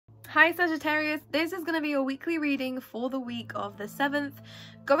Hi Sagittarius, this is going to be a weekly reading for the week of the 7th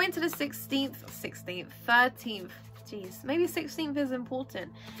going to the 13th, geez, maybe 16th is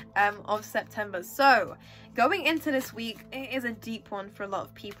important, of September. So going into this week, it is a deep one for a lot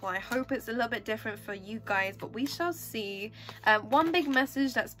of people. I hope it's a little bit different for you guys, but we shall see. One big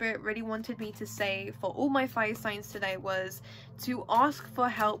message that Spirit really wanted me to say for all my fire signs today was to ask for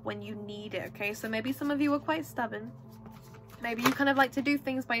help when you need it. Okay, so maybe some of you are quite stubborn. Maybe you kind of like to do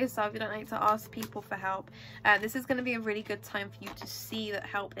things by yourself. You don't like to ask people for help. This is going to be a really good time for you to see that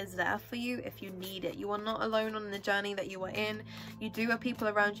help is there for you if you need it. You are not alone on the journey that you are in. You do have people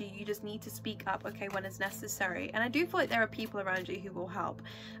around you. You just need to speak up, okay, when it's necessary. And I do feel like there are people around you who will help,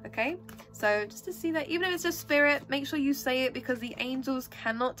 okay? So just to see that, even if it's just Spirit, make sure you say it, because the angels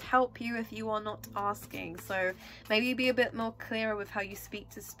cannot help you if you are not asking. So maybe be a bit more clearer with how you speak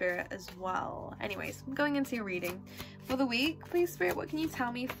to Spirit as well. Anyways, I'm going into your reading for the week. Please, Spirit, what can you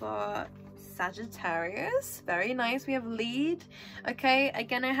tell me for Sagittarius? Very nice. We have lead. Okay,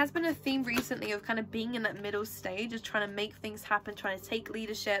 again, it has been a theme recently of kind of being in that middle stage of trying to make things happen, trying to take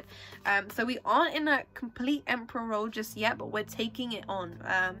leadership. So we aren't in a complete emperor role just yet, but we're taking it on.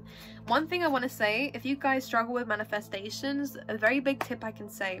 One thing I want to say, if you guys struggle with manifestations, a very big tip I can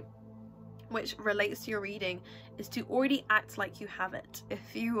say, which relates to your reading, is to already act like you have it. If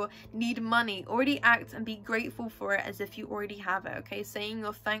you need money, already act and be grateful for it as if you already have it, okay? Saying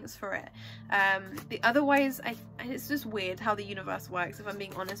your thanks for it. Otherwise, it's just weird how the universe works, if I'm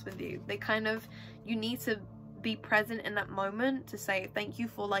being honest with you. They kind of, you need to be present in that moment to say thank you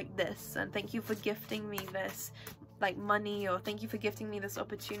for like this, and thank you for gifting me this, like money, or thank you for gifting me this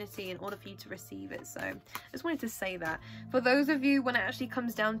opportunity, in order for you to receive it. So I just wanted to say that. For those of you, when it actually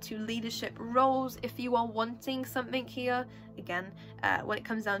comes down to leadership roles, if you are wanting something here, again, when it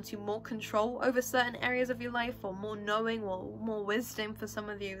comes down to more control over certain areas of your life, or more knowing, or more wisdom for some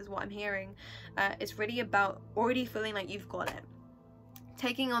of you is what I'm hearing, it's really about already feeling like you've got it.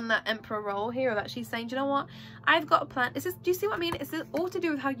 Taking on that emperor role here of actually saying, do you know what, I've got a plan. This is, do you see what I mean? It's all to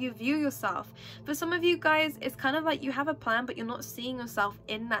do with how you view yourself. For some of you guys, it's kind of like you have a plan, but you're not seeing yourself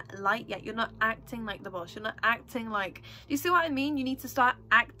in that light yet. You're not acting like the boss. You're not acting like, do you see what I mean? You need to start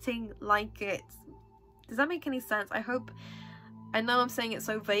acting like it. Does that make any sense? I know I'm saying it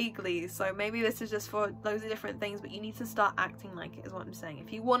so vaguely, so maybe this is just for loads of different things, but you need to start acting like it is what I'm saying.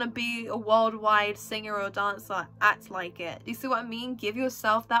 If you want to be a worldwide singer or dancer, act like it. Do you see what I mean? Give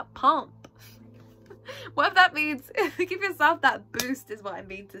yourself that pump. Whatever that means, give yourself that boost is what I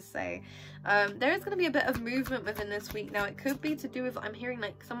mean to say. There is going to be a bit of movement within this week. Now, it could be to do with, I'm hearing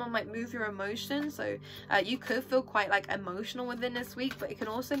like someone might move your emotions, so you could feel quite like emotional within this week, but it can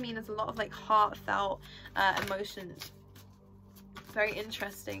also mean there's a lot of like heartfelt emotions. Very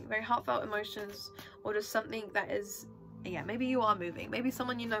interesting, very heartfelt emotions, or just something that is, yeah, maybe you are moving, maybe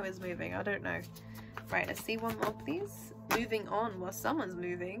someone you know is moving, I don't know. Right, let's see one more please. Moving on while someone's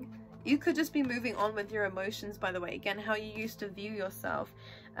moving. You could just be moving on with your emotions, by the way. Again, how you used to view yourself.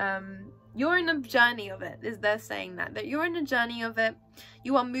 You're in a journey of it. They're saying that you're in a journey of it.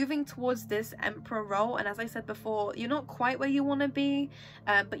 You are moving towards this emperor role, and as I said before, you're not quite where you want to be,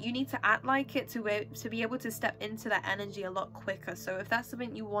 but you need to act like it to be able to step into that energy a lot quicker. So if that's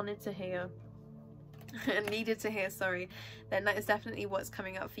something you wanted to hear, needed to hear, sorry, then that is definitely what's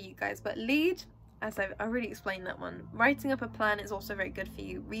coming up for you guys. But lead, as I already explained that one. Writing up a plan is also very good for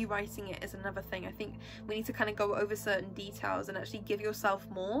you. Rewriting it is another thing. I think we need to kind of go over certain details and actually give yourself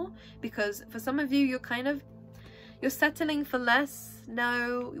more, because for some of you, you're settling for less.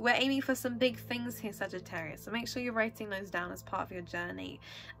 No, we're aiming for some big things here, Sagittarius, so make sure you're writing those down as part of your journey.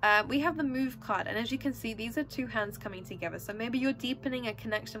 We have the move card, and as you can see, these are two hands coming together. So maybe you're deepening a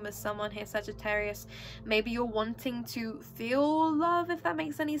connection with someone here, Sagittarius. Maybe you're wanting to feel love, if that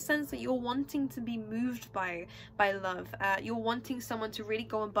makes any sense, that you're wanting to be moved by love. You're wanting someone to really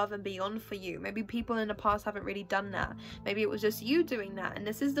go above and beyond for you. Maybe people in the past haven't really done that. Maybe it was just you doing that, and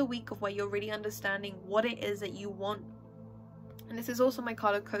this is the week of where you're really understanding what it is that you want. And this is also my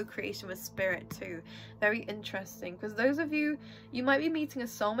card of co-creation with Spirit too. Very interesting, because those of you, you might be meeting a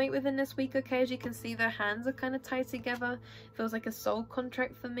soulmate within this week, okay? As you can see, their hands are kind of tied together. Feels like a soul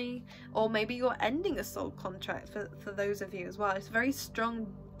contract for me. Or maybe you're ending a soul contract for those of you as well. It's a very strong,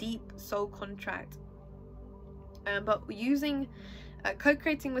 deep soul contract. But using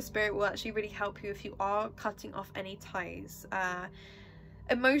co-creating with Spirit will actually really help you if you are cutting off any ties.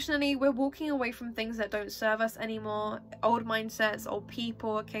 Emotionally, we're walking away from things that don't serve us anymore, old mindsets, old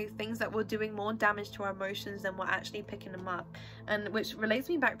people, okay, things that were doing more damage to our emotions than we're actually picking them up. And which relates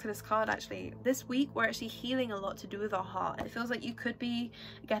me back to this card, actually. This week, we're actually healing a lot to do with our heart. It feels like you could be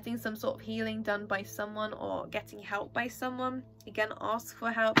getting some sort of healing done by someone or getting help by someone. Again, ask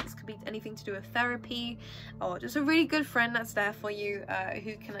for help. This could be anything to do with therapy or just a really good friend that's there for you,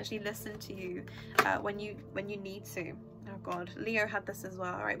 who can actually listen to you when you need to. Oh god, Leo had this as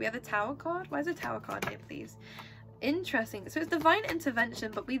well. All right, we have the Tower card. Where's the Tower card here, please? Interesting. So it's divine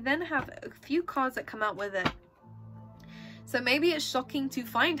intervention, but we then have a few cards that come out with it. So maybe it's shocking to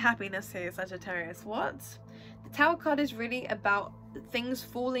find happiness here, Sagittarius. What? The Tower card is really about things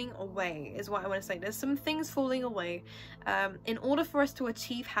falling away, is what I want to say. There's some things falling away in order for us to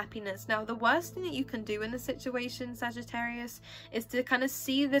achieve happiness. Now, the worst thing that you can do in this situation, Sagittarius, is to kind of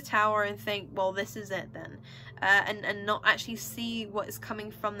see the Tower and think, well, this is it then, and not actually see what is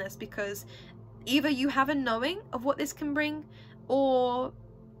coming from this, because either you have a knowing of what this can bring, or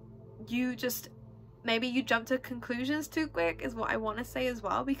you just maybe you jump to conclusions too quick, is what I want to say as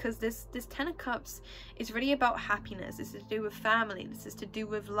well, because this Ten of Cups is really about happiness. This is to do with family. This is to do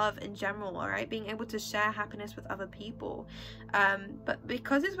with love in general, all right? Being able to share happiness with other people. But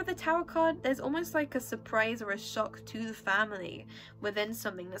because it's with the Tower card, there's almost like a surprise or a shock to the family within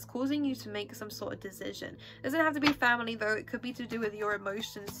something that's causing you to make some sort of decision. It doesn't have to be family, though. It could be to do with your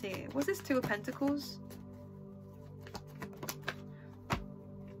emotions here. Was this Two of Pentacles?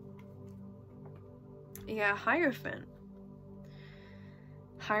 Yeah, Hierophant.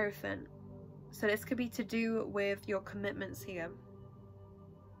 Hierophant. So this could be to do with your commitments here.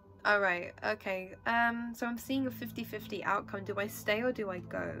 Alright, okay. So I'm seeing a 50-50 outcome. Do I stay or do I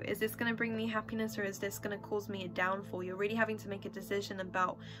go? Is this going to bring me happiness, or is this going to cause me a downfall? You're really having to make a decision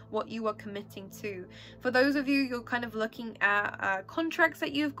about what you are committing to. For those of you, you're kind of looking at contracts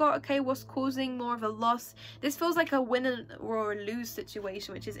that you've got. Okay, what's causing more of a loss? This feels like a win or a lose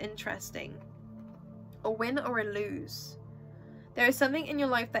situation, which is interesting. A win or a lose. There is something in your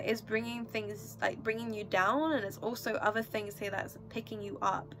life that is bringing things, like bringing you down, and there's also other things here that's picking you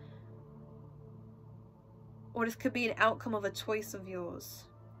up. Or this could be an outcome of a choice of yours.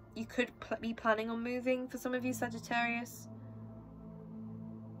 You could be planning on moving for some of you, Sagittarius.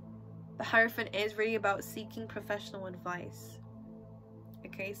 The Hierophant is really about seeking professional advice.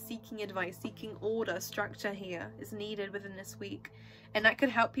 Okay, seeking advice, seeking order, structure here is needed within this week. And that could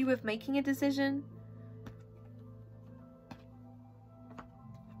help you with making a decision.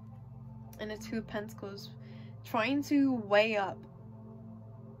 And the Two of Pentacles, trying to weigh up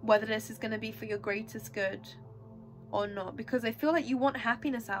whether this is going to be for your greatest good or not, because I feel like you want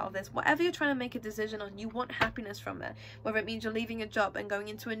happiness out of this. Whatever you're trying to make a decision on, you want happiness from it, whether it means you're leaving a job and going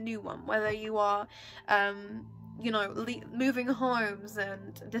into a new one, whether you are you know, moving homes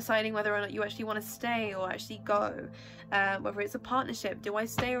and deciding whether or not you actually want to stay or actually go, whether it's a partnership. Do I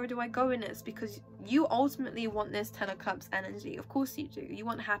stay or do I go in this? Because you ultimately want this Ten of Cups energy. Of course you do. You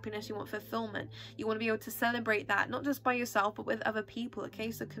want happiness, you want fulfillment, you want to be able to celebrate that, not just by yourself but with other people.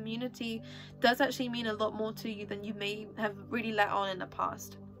 Okay, so community does actually mean a lot more to you than you may have really let on in the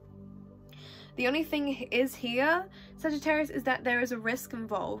past. The only thing is here, Sagittarius, is that there is a risk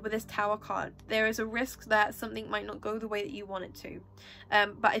involved with this Tower card. There is a risk that something might not go the way that you want it to.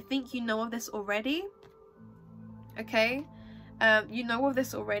 But I think you know of this already. Okay? You know of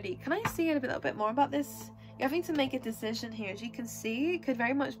this already. Can I see a little bit more about this? You're having to make a decision here. As you can see, it could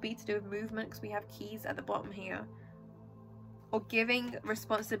very much be to do with movement, because we have keys at the bottom here. Or giving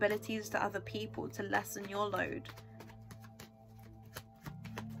responsibilities to other people to lessen your load.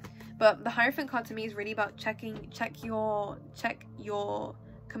 But the Hierophant card to me is really about check your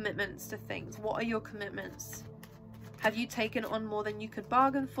commitments to things. What are your commitments? Have you taken on more than you could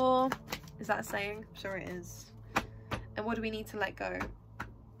bargain for? Is that a saying? I'm sure it is. And what do we need to let go?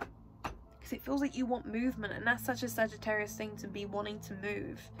 Because it feels like you want movement, and that's such a Sagittarius thing, to be wanting to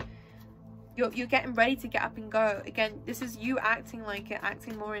move. You're getting ready to get up and go. Again, this is you acting like it,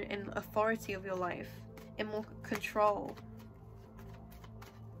 acting more in authority of your life, in more control.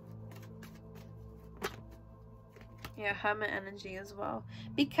 Yeah, Hermit energy as well.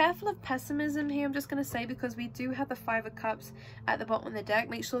 Be careful of pessimism here, I'm just going to say, because we do have the Five of Cups at the bottom of the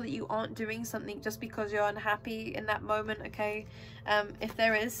deck. Make sure that you aren't doing something just because you're unhappy in that moment, okay? If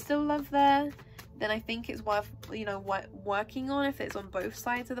there is still love there, then I think it's worth, you know, working on, if it's on both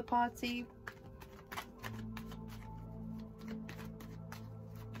sides of the party.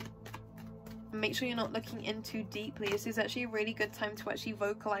 Make sure you're not looking in too deeply. This is actually a really good time to actually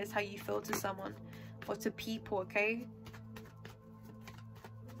vocalize how you feel to someone. Or to people, okay?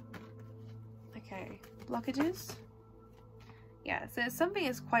 Okay. Blockages? Yeah, so something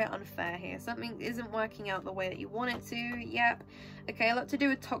is quite unfair here. Something isn't working out the way that you want it to. Yep. Okay, a lot to do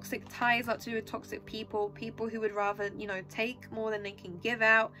with toxic ties, a lot to do with toxic people. People who would rather, you know, take more than they can give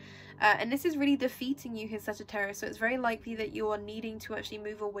out. And this is really defeating you here, Sagittarius. So it's very likely that you are needing to actually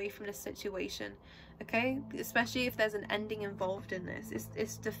move away from this situation. Okay? Especially if there's an ending involved in this.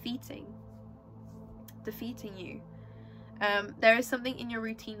 It's defeating you. There is something in your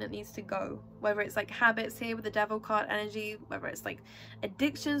routine that needs to go, whether it's like habits here with the devil card energy, whether it's like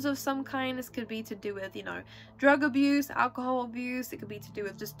addictions of some kind. This could be to do with, you know, drug abuse, alcohol abuse. It could be to do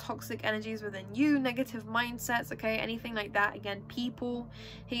with just toxic energies within you, negative mindsets, okay, anything like that. Again, people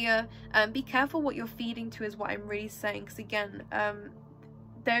here, be careful what you're feeding to is what I'm really saying, because again,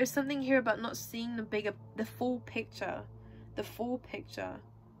 there's something here about not seeing the full picture.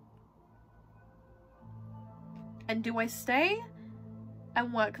 And do I stay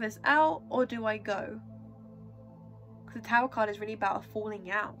and work this out, or do I go? Because the Tower card is really about a falling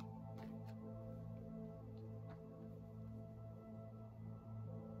out.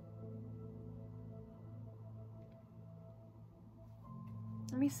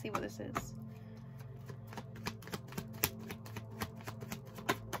 Let me see what this is.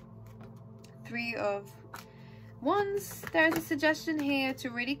 Three of Wands. There's a suggestion here to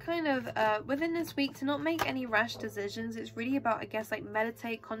really kind of within this week to not make any rash decisions. It's really about, I guess, like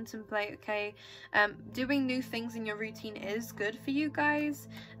meditate, contemplate, okay? Doing new things in your routine is good for you guys,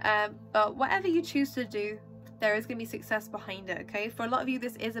 but whatever you choose to do, there is going to be success behind it, okay? For a lot of you,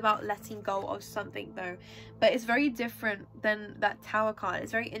 this is about letting go of something though, but it's very different than that Tower card.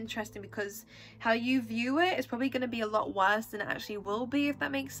 It's very interesting because how you view it is probably going to be a lot worse than it actually will be, if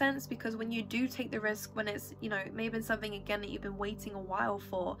that makes sense, because when you do take the risk, when it's, you know, maybe something again that you've been waiting a while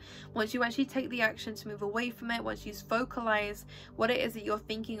for, once you actually take the action to move away from it, once you vocalize what it is that you're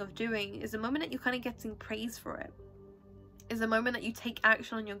thinking of doing, is the moment that you're kind of getting praise for it. Is the moment that you take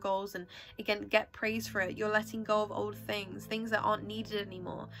action on your goals and again get praise for it. You're letting go of old things that aren't needed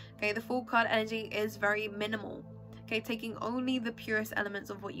anymore, okay? The Fool card energy is very minimal, okay? Taking only the purest elements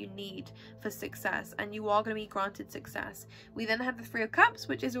of what you need for success, and you are going to be granted success. We then have the Three of Cups,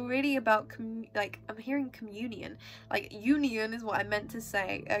 which is really about like, I'm hearing communion, like union is what I meant to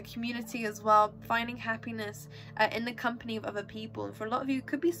say, community as well, finding happiness in the company of other people. And for a lot of you, it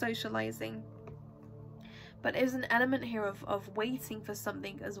could be socializing, but there's an element here of waiting for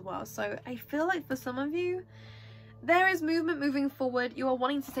something as well. So I feel like for some of you, there is movement moving forward. You are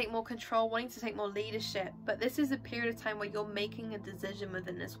wanting to take more control, wanting to take more leadership, but this is a period of time where you're making a decision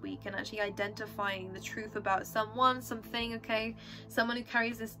within this week and actually identifying the truth about someone, something, okay? Someone who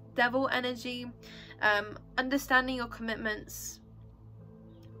carries this devil energy, understanding your commitments,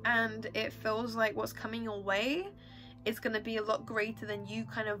 and it feels like what's coming your way is going to be a lot greater than you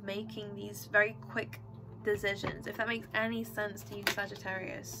kind of making these very quick decisions, if that makes any sense to you,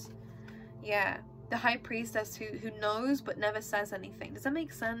 Sagittarius. Yeah, the High Priestess who knows but never says anything. Does that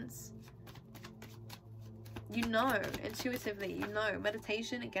make sense? You know, intuitively, you know.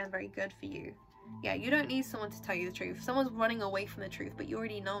 Meditation, again, very good for you. Yeah, you don't need someone to tell you the truth. Someone's running away from the truth, but you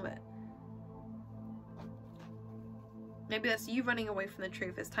already know it. Maybe that's you running away from the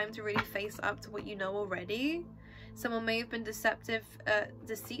truth. It's time to really face up to what you know already. Someone may have been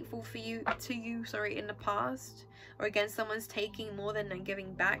deceitful to you, in the past. Or again, someone's taking more than they're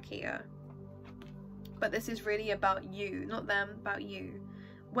giving back here. But this is really about you, not them, about you.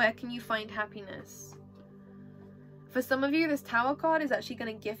 Where can you find happiness? For some of you, this Tower card is actually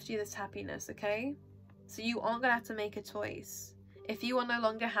going to gift you this happiness, okay? So you aren't going to have to make a choice. If you are no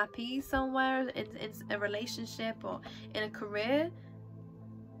longer happy somewhere in a relationship or in a career,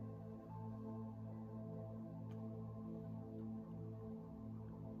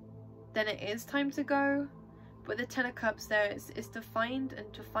 then it is time to go. But the Ten of Cups there is to find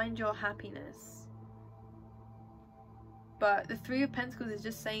your happiness. But the Three of Pentacles is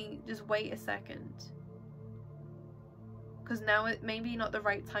just saying, just wait a second. Because now it may be not the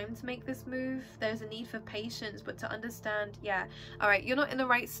right time to make this move. There's a need for patience, but to understand, yeah, alright, you're not in the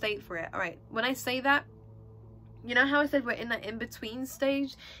right state for it. Alright, when I say that, you know how I said we're in that in-between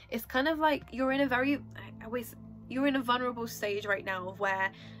stage? It's kind of like you're in a you're in a vulnerable stage right now of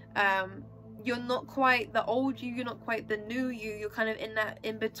where you're not quite the old you, you're not quite the new you, you're kind of in that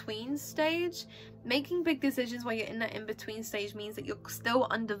in-between stage. Making big decisions while you're in that in-between stage means that you're still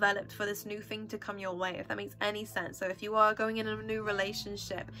undeveloped for this new thing to come your way, if that makes any sense. So if you are going in a new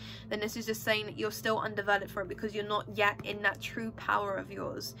relationship, then this is just saying that you're still undeveloped for it because you're not yet in that true power of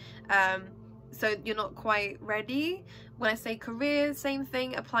yours. so you're not quite ready. When I say career, same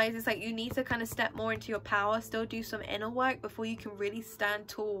thing applies. It's like you need to kind of step more into your power, still do some inner work before you can really stand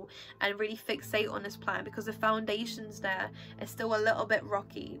tall and really fixate on this plan, because the foundations there are still a little bit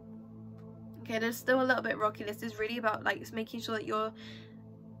rocky. Okay, they're still a little bit rocky. This is really about like it's making sure that you're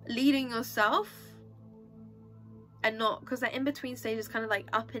leading yourself, and not, because that in between stage is kind of like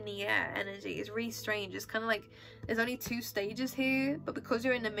up in the air energy. It's really strange. It's kind of like there's only 2 stages here, but because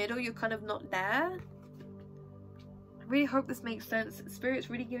you're in the middle, you're kind of not there. I really hope this makes sense.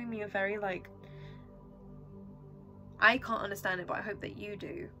 Spirit's really giving me a very like, I can't understand it, but I hope that you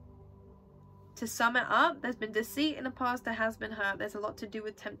do. To sum it up, there's been deceit in the past, there has been hurt, there's a lot to do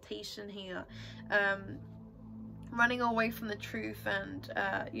with temptation here, running away from the truth, and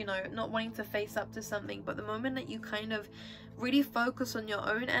you know, not wanting to face up to something. But the moment that you kind of really focus on your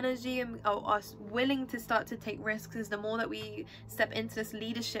own energy and are willing to start to take risks, is the more that we step into this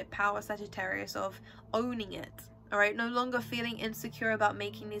leadership power, Sagittarius, of owning it. All right, no longer feeling insecure about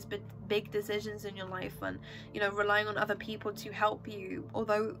making these big decisions in your life, and you know, relying on other people to help you.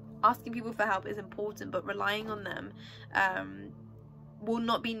 Although asking people for help is important, but relying on them will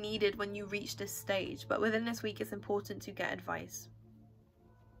not be needed when you reach this stage. But within this week, it's important to get advice,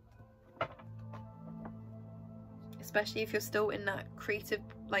 especially if you're still in that creative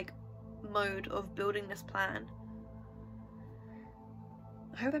like mode of building this plan.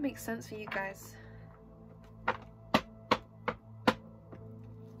 I hope that makes sense for you guys.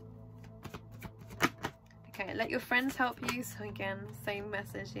 Okay, let your friends help you. So again, same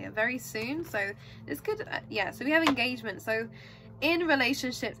message here, very soon. So this could yeah, so we have engagement. So in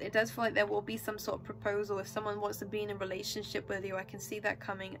relationships, it does feel like there will be some sort of proposal. If someone wants to be in a relationship with you, I can see that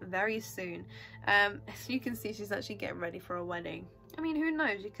coming very soon. As you can see, she's actually getting ready for a wedding. I mean, who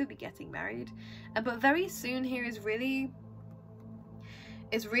knows, you could be getting married. But very soon here is really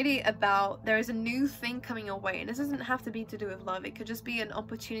about, there is a new thing coming your way, and this doesn't have to be to do with love. It could just be an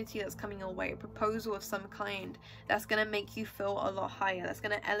opportunity that's coming your way, a proposal of some kind that's going to make you feel a lot higher, that's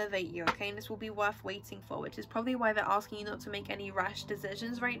going to elevate you, okay? And this will be worth waiting for, which is probably why they're asking you not to make any rash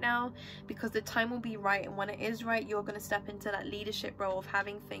decisions right now, because the time will be right, and when it is right, you're going to step into that leadership role of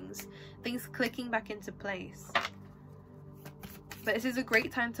having things clicking back into place. But this is a great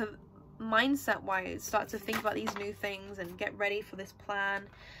time to, mindset wise, start to think about these new things and get ready for this plan.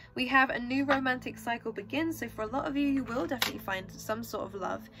 We have a new romantic cycle begins, so for a lot of you, you will definitely find some sort of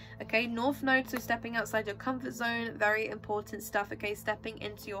love, okay? North Node, so stepping outside your comfort zone, very important stuff, okay? Stepping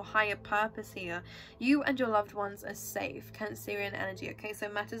into your higher purpose here. You and your loved ones are safe. Cancerian energy, okay? So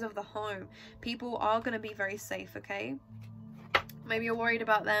matters of the home, people are going to be very safe, okay? Maybe you're worried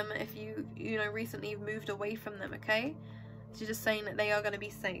about them if you know, recently you've moved away from them, okay? So just saying that they are going to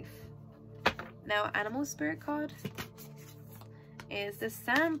be safe. Now, animal spirit card is the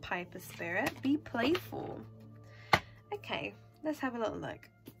Sandpiper spirit. Be playful. Okay, let's have a little look.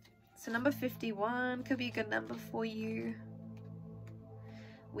 So number 51 could be a good number for you.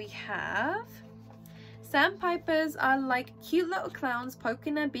 We have, sandpipers are like cute little clowns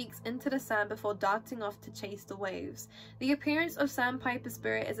poking their beaks into the sand before darting off to chase the waves. The appearance of Sandpiper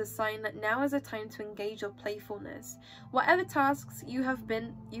spirit is a sign that now is a time to engage your playfulness. Whatever tasks you have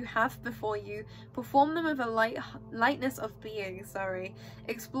before you, perform them with a lightness of being,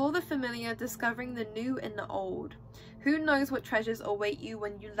 Explore the familiar, discovering the new in the old. Who knows what treasures await you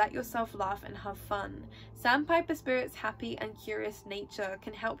when you let yourself laugh and have fun. Sandpiper spirit's happy and curious nature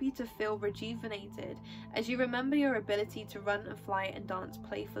can help you to feel rejuvenated as you remember your ability to run and fly and dance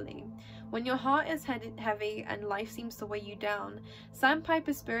playfully. When your heart is heavy and life seems to weigh you down,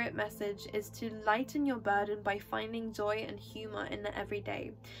 Sandpiper spirit message is to lighten your burden by finding joy and humor in the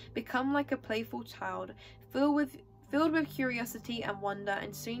everyday. Become like a playful child, filled with curiosity and wonder,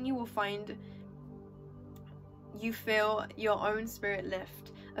 and soon you will find you feel your own spirit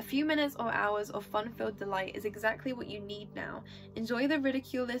lift. A few minutes or hours of fun-filled delight is exactly what you need now. Enjoy the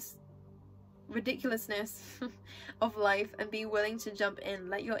ridiculousness of life and be willing to jump in.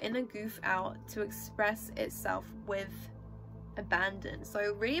 Let your inner goof out to express itself with abandon.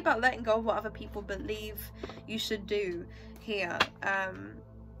 So really about letting go of what other people believe you should do here.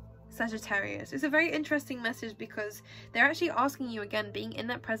 Sagittarius. It's a very interesting message because they're actually asking you, again, being in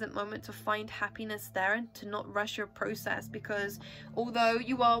that present moment, to find happiness there and to not rush your process, because although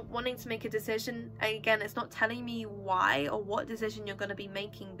you are wanting to make a decision, again, it's not telling me why or what decision you're going to be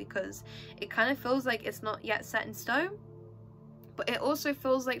making, because it kind of feels like it's not yet set in stone. But it also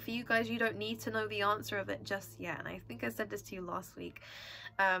feels like for you guys, you don't need to know the answer of it just yet. And I think I said this to you last week.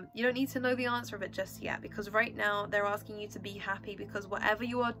 You don't need to know the answer of it just yet, because right now they're asking you to be happy, because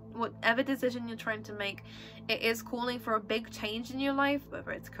whatever decision you're trying to make, it is calling for a big change in your life, whether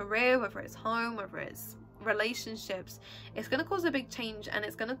it's career, whether it's home, whether it's relationships. It's going to cause a big change, and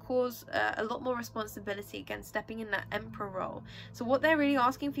it's going to cause a lot more responsibility, again stepping in that emperor role. So what they're really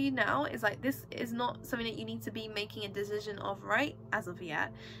asking for you now is like, this is not something that you need to be making a decision of right as of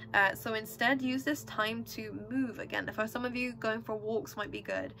yet. So instead, use this time to move. Again, for some of you, going for walks might be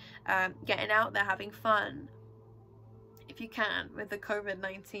good, getting out there, having fun if you can with the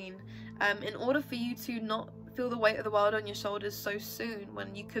COVID-19, in order for you to not feel the weight of the world on your shoulders so soon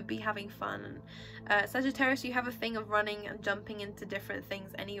when you could be having fun. Sagittarius, you have a thing of running and jumping into different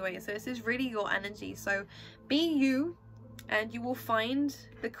things anyway, so this is really your energy. So be you, and you will find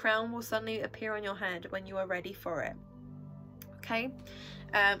the crown will suddenly appear on your head when you are ready for it. Okay?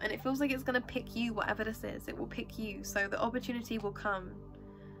 And it feels like it's going to pick you, whatever this is. It will pick you, so the opportunity will come.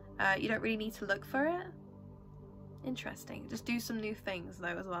 You don't really need to look for it. Interesting. Just do some new things though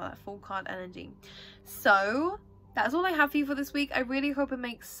as well, that full card energy. So that's all I have for you for this week. I really hope it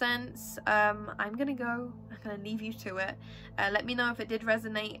makes sense. I'm gonna go. I'm gonna leave you to it. Let me know if it did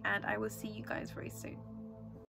resonate, and I will see you guys very soon.